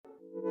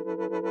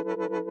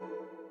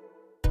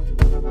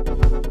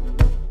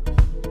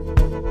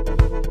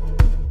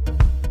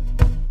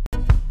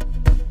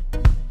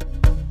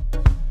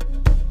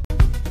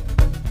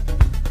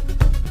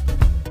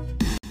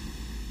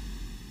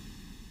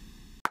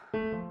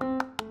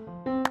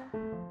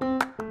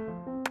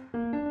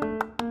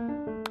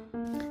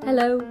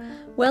Hello,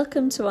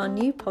 welcome to our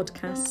new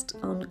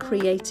podcast on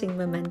creating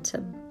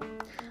momentum.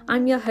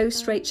 I'm your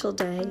host Rachel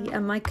Day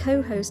and my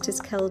co-host is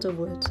Kelda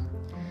Wood.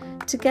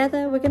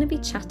 Together we're going to be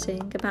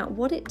chatting about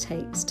what it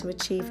takes to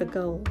achieve a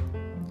goal.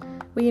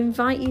 We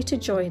invite you to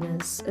join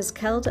us as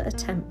Kelda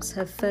attempts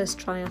her first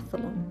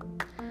triathlon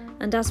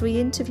and as we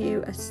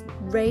interview a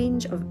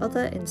range of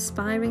other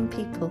inspiring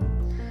people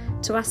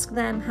to ask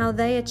them how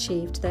they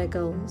achieved their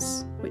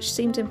goals, which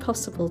seemed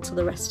impossible to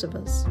the rest of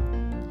us.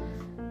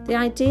 The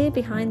idea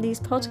behind these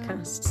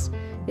podcasts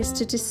is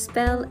to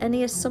dispel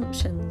any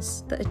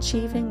assumptions that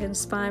achieving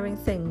inspiring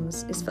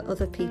things is for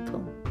other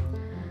people.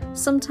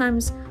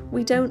 Sometimes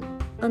we don't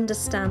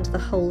understand the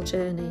whole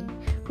journey.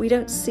 We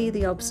don't see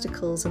the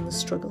obstacles and the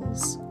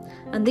struggles.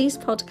 And these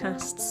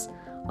podcasts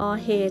are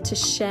here to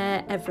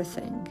share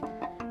everything,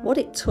 what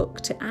it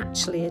took to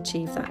actually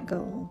achieve that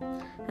goal,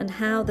 and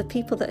how the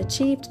people that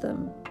achieved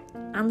them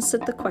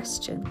answered the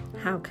question,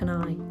 how can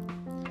I?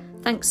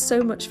 Thanks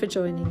so much for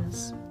joining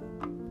us.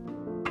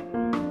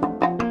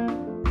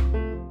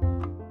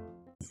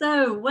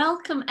 So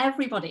welcome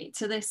everybody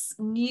to this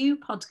new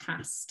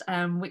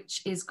podcast,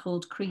 which is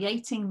called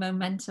Creating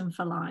Momentum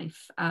for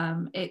Life.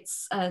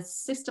 It's a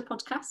sister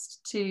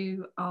podcast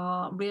to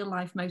our real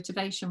life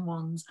motivation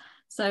ones.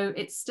 So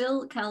it's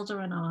still Kelda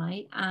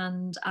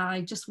and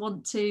I just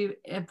want to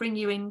bring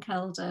you in,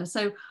 Kelda.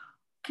 So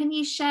can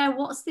you share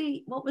what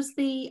was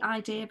the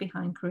idea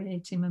behind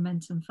Creating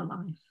Momentum for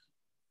Life?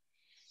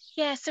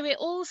 Yeah, so it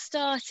all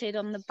started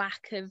on the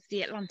back of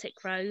the Atlantic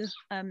Row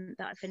that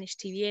I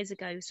finished 2 years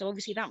ago. So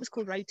obviously that was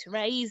called Road to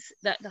Raise,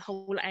 that the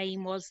whole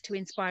aim was to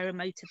inspire and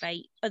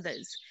motivate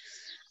others.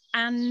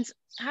 And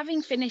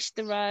having finished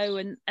the row,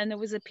 and there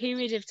was a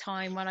period of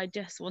time when I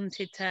just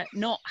wanted to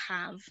not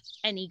have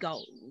any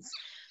goals.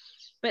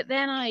 But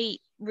then I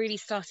really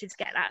started to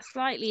get that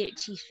slightly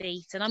itchy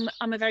feet, and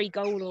I'm a very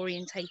goal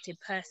orientated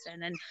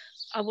person, and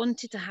I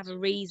wanted to have a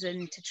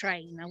reason to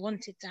train. I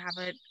wanted to have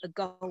a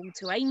goal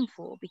to aim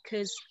for,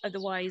 because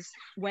otherwise,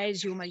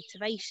 where's your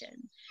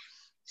motivation?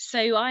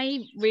 So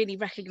I really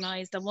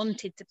recognised I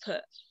wanted to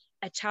put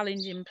a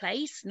challenge in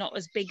place, not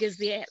as big as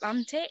the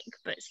Atlantic,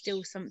 but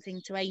still something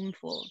to aim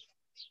for.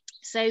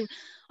 So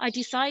I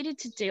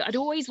decided I'd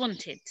always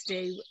wanted to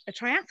do a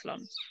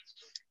triathlon.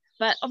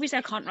 But obviously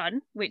I can't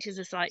run, which is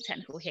a slight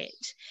technical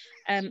hitch.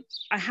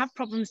 I have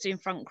problems doing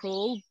front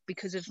crawl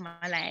because of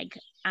my leg,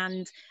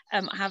 and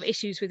I have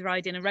issues with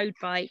riding a road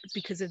bike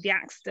because of the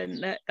accident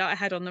that I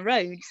had on the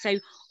road. So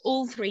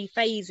all three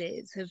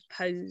phases have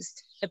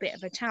posed a bit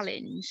of a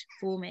challenge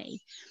for me.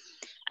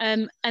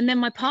 And then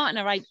my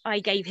partner, I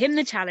gave him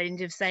the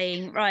challenge of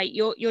saying, right,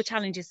 your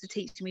challenge is to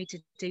teach me to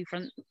do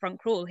front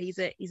crawl. He's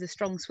a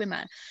strong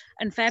swimmer,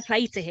 and fair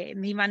play to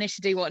him. He managed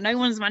to do what no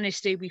one's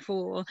managed to do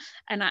before,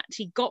 and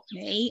actually got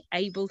me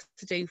able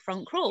to do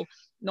front crawl.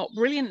 Not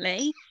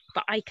brilliantly,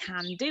 but I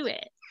can do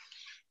it.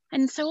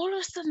 And so all of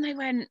a sudden I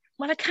went,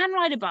 well, I can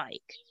ride a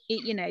bike.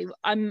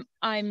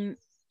 I'm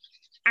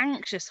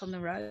anxious on the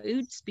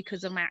roads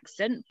because of my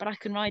accident, but I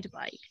can ride a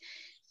bike.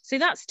 So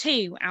that's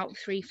 2 out of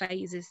 3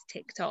 phases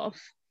ticked off.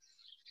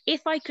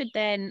 If I could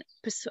then,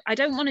 I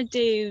don't want to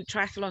do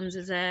triathlons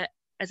as a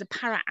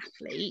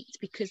para-athlete,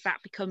 because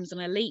that becomes an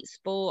elite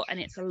sport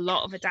and it's a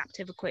lot of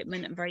adaptive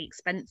equipment and very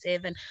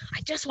expensive, and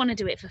I just want to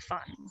do it for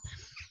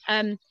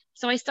fun.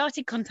 So I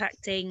started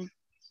contacting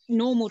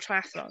normal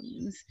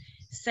triathlons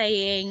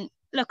saying,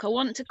 look, I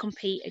want to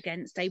compete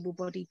against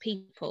able-bodied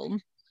people.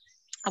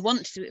 I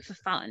want to do it for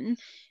fun.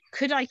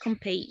 Could I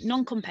compete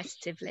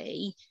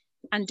non-competitively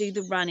and do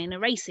the run in a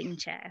racing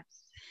chair,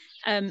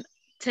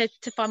 to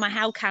find my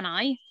how can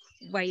I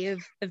way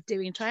of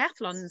doing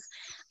triathlons?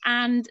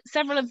 And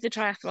several of the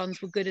triathlons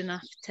were good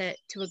enough to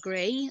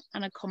agree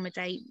and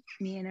accommodate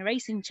me in a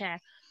racing chair.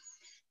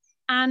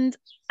 And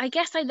I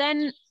guess I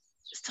then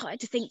started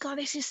to think, God,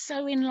 this is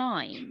so in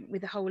line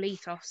with the whole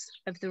ethos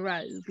of the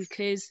row,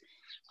 because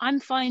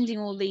I'm finding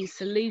all these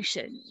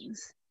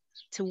solutions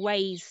to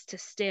ways to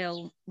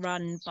still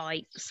run,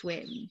 bike,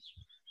 swim.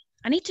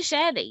 I need to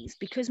share these,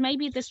 because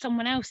maybe there's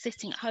someone else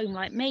sitting at home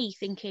like me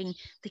thinking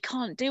they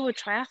can't do a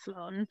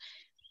triathlon,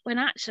 when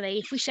actually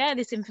if we share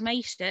this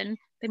information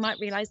they might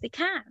realize they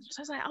can. So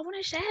I was like, I want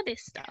to share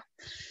this stuff.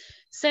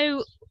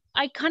 So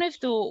I kind of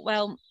thought,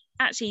 well,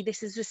 actually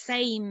this is the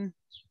same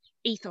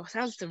ethos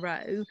as the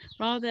row.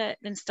 Rather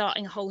than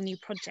starting a whole new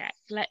project,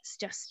 let's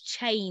just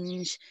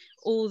change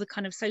all the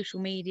kind of social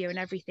media and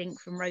everything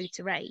from Road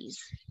to Raise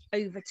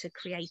over to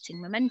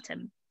Creating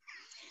Momentum.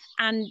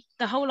 And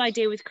the whole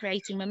idea with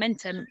Creating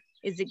Momentum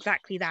is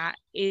exactly that,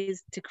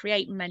 is to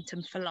create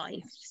momentum for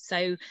life.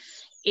 So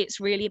it's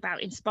really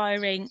about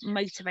inspiring,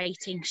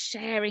 motivating,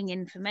 sharing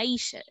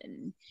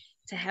information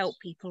to help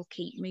people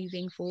keep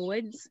moving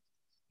forwards.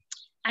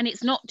 And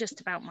it's not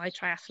just about my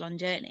triathlon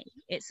journey.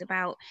 It's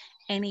about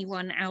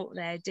anyone out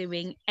there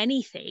doing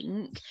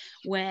anything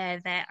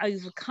where they're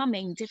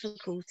overcoming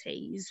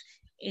difficulties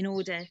in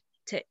order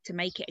to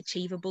make it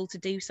achievable to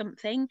do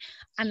something.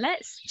 And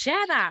let's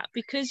share that,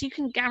 because you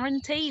can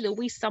guarantee there'll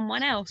be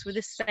someone else with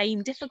the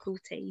same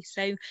difficulty.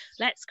 So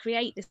let's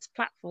create this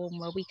platform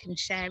where we can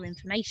share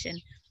information.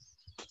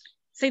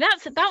 So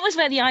that was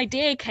where the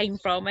idea came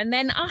from. And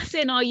then us,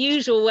 in our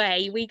usual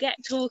way, we get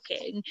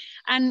talking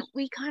and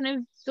we kind of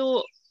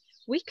thought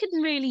we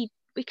can really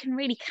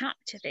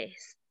capture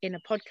this in a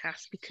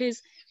podcast,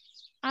 because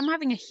I'm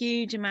having a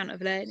huge amount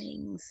of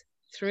learnings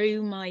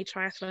through my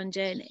triathlon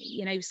journey.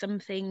 You know, some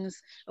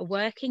things are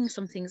working,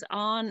 some things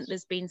aren't.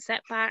 There's been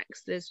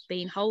setbacks, there's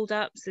been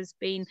hold-ups, there's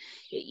been,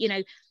 you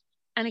know,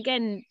 and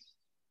again,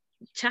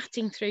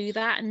 chatting through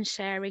that and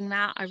sharing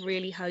that, I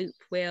really hope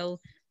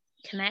will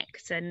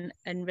connect and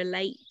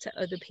relate to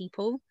other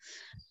people.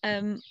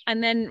 And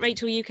then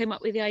Rachel, you came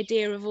up with the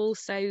idea of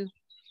also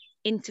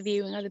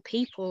interviewing other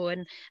people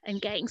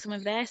and getting some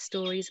of their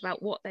stories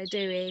about what they're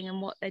doing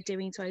and what they're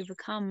doing to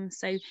overcome.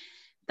 So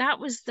that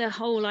was the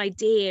whole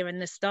idea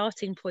and the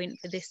starting point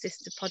for this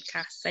sister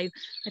podcast. So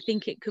I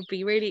think it could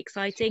be really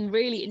exciting,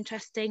 really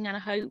interesting, and I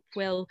hope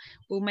will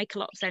make a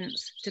lot of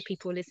sense to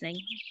people listening.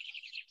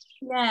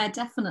 Yeah,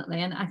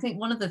 definitely. And I think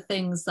one of the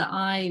things that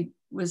I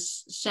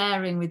was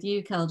sharing with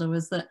you, Kelda,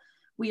 was that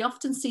we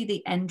often see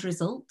the end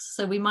result.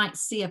 So we might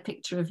see a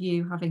picture of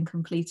you having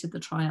completed the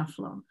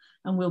triathlon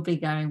and we'll be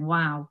going,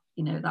 wow,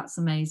 you know, that's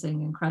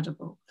amazing,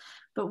 incredible.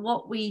 But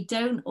what we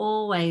don't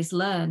always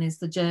learn is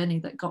the journey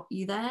that got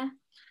you there.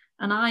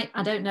 And I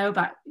don't know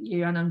about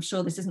you, and I'm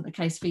sure this isn't the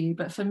case for you,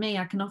 but for me,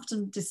 I can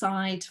often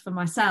decide for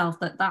myself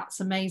that that's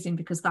amazing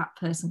because that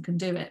person can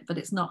do it, but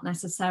it's not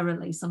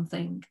necessarily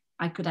something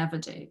I could ever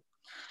do.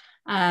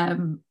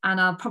 And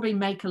I'll probably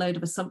make a load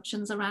of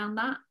assumptions around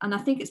that. And I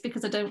think it's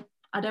because I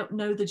don't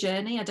know the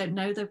journey. I don't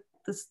know the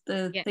things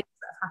that have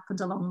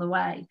happened along the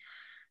way.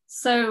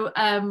 So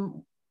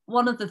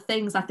one of the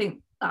things I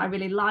think that I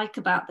really like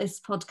about this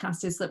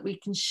podcast is that we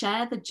can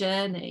share the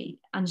journey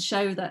and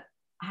show that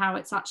how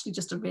it's actually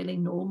just a really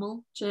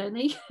normal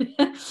journey.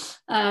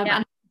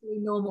 And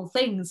doing normal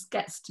things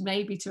gets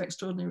to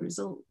extraordinary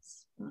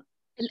results.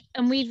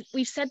 And we've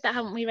said that,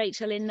 haven't we,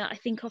 Rachel, in that I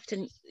think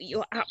often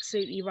you're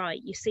absolutely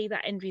right. You see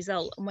that end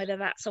result, and whether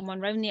that's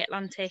someone rowing the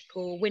Atlantic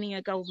or winning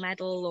a gold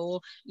medal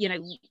or, you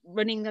know,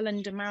 running the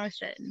London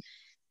Marathon,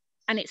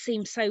 and it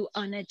seems so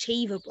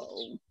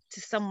unachievable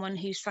to someone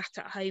who sat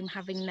at home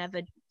having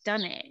never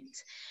done it.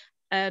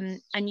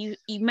 And you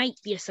make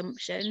the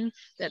assumption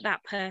that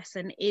that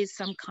person is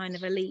some kind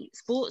of elite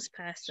sports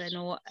person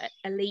or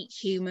elite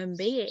human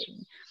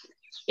being.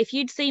 If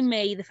you'd seen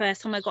me the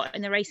first time I got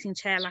in the racing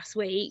chair last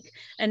week,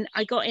 and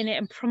I got in it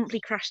and promptly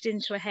crashed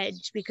into a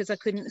hedge because I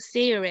couldn't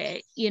steer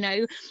it, you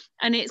know,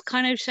 and it's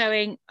kind of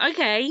showing,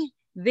 okay,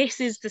 this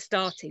is the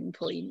starting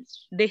point.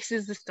 This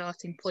is the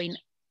starting point.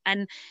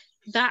 And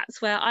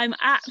that's where I'm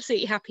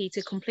absolutely happy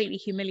to completely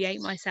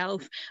humiliate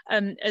myself,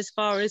 as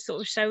far as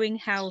sort of showing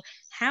how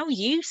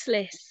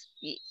useless,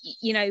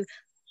 you know,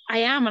 I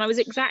am. And I was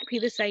exactly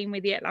the same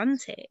with the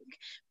Atlantic,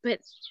 but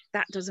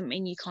that doesn't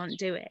mean you can't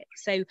do it.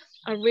 So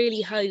I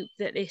really hope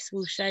that this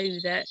will show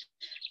that,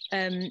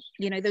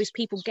 you know, those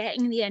people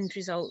getting the end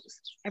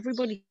results,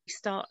 everybody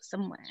starts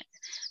somewhere.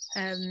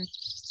 And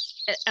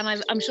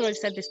I'm sure I've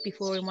said this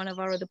before in one of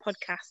our other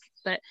podcasts,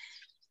 but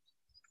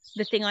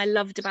the thing I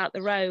loved about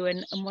the row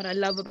and what I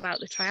love about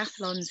the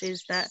triathlons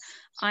is that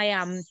I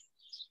am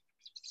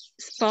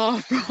far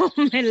from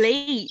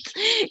elite.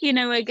 You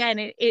know,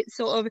 again, it's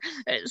sort of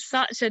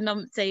such a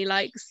numpty,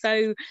 like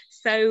so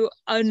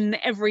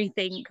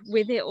everything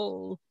with it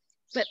all.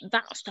 But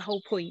that's the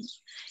whole point,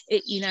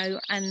 you know,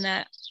 and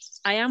that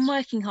I am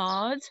working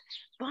hard,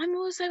 but I'm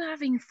also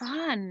having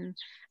fun.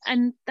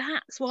 And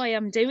that's why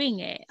I'm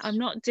doing it. I'm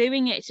not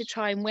doing it to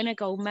try and win a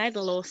gold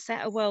medal or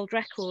set a world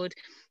record.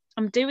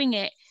 I'm doing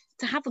it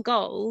to have a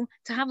goal,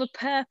 to have a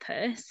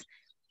purpose,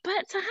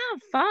 but to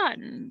have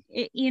fun,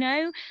 you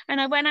know.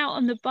 And I went out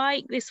on the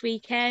bike this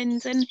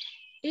weekend and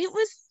it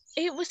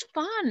was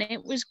fun.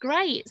 It was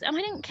great. And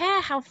I didn't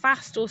care how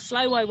fast or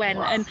slow I went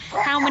and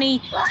how many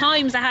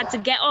times I had to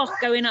get off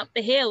going up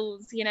the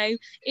hills, you know.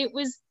 It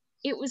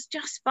was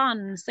just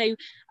fun. So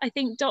I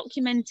think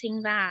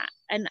documenting that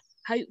and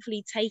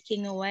hopefully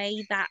taking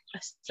away that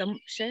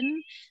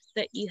assumption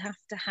that you have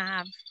to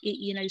have,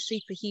 you know,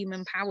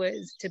 superhuman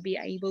powers to be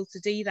able to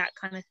do that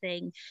kind of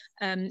thing.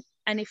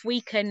 And if we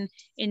can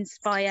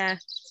inspire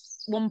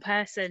one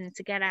person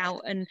to get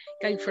out and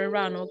go for a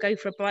run or go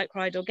for a bike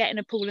ride or get in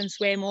a pool and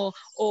swim or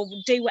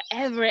do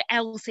whatever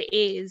else it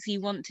is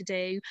you want to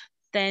do,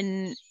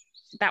 then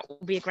that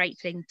will be a great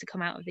thing to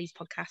come out of these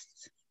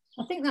podcasts.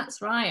 I think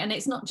that's right. And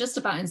it's not just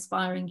about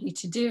inspiring you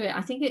to do it.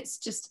 I think it's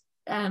just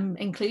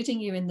including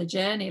you in the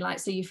journey, like,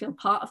 so you feel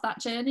part of that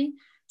journey.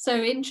 So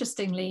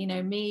interestingly, you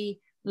know, me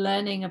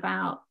learning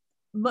about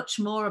much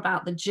more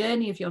about the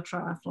journey of your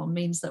triathlon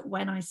means that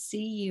when I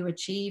see you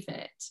achieve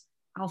it,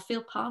 I'll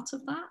feel part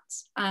of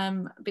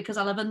that, because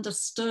I'll have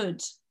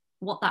understood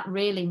what that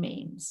really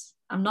means.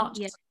 I'm not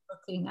just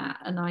looking at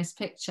a nice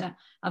picture.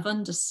 I've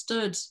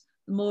understood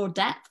more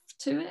depth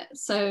to it.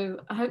 So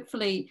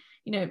hopefully,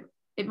 you know,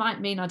 it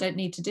might mean I don't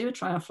need to do a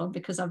triathlon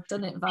because I've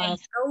done it via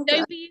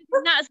Don't be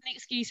using that as an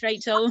excuse,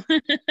 Rachel.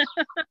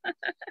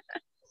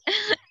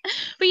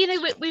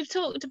 But we've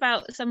talked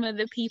about some of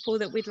the people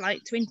that we'd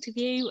like to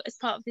interview as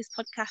part of this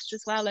podcast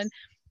as well, and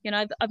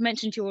I've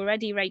mentioned to you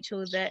already,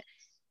 Rachel, that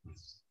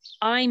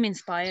I'm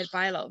inspired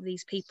by a lot of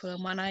these people,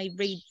 and when I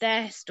read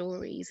their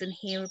stories and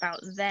hear about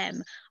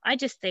them, I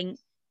just think,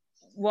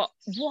 what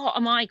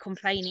am I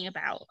complaining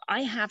about?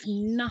 I have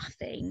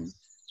nothing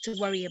to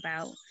worry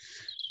about.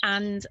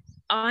 And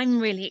I'm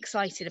really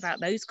excited about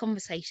those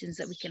conversations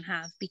that we can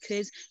have,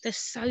 because there's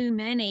so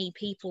many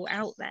people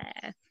out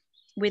there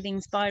with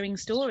inspiring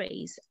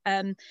stories,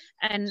 and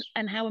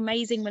how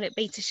amazing will it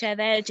be to share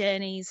their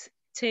journeys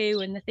too,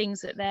 and the things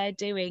that they're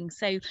doing.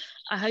 So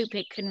I hope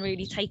it can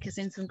really take us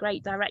in some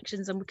great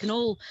directions, and we can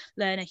all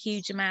learn a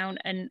huge amount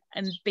and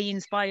be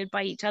inspired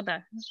by each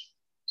other.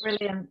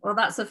 Brilliant. Well,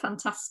 that's a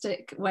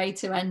fantastic way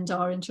to end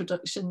our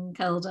introduction,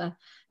 Kelda.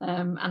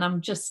 And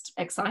I'm just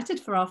excited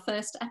for our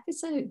first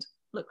episode.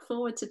 Look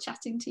forward to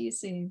chatting to you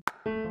soon.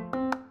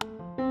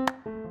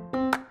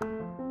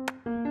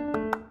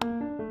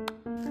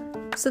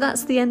 So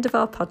that's the end of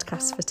our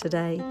podcast for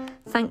today.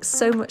 Thanks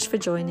so much for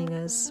joining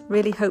us.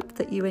 Really hope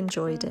that you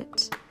enjoyed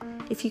it.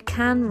 If you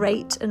can,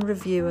 rate and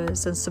review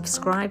us and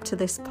subscribe to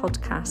this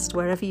podcast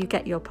wherever you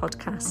get your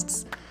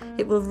podcasts.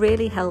 It will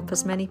really help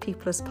as many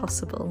people as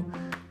possible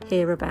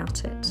hear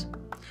about it.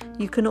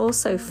 You can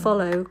also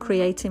follow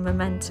Creating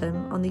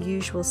Momentum on the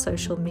usual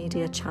social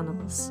media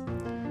channels.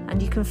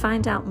 And you can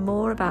find out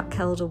more about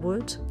Kelda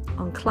Wood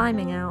on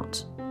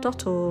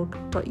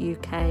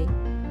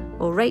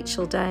climbingout.org.uk or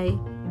Rachel Day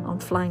on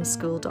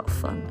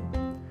flyingschool.fun.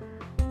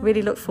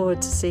 Really look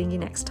forward to seeing you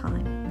next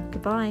time.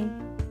 Goodbye.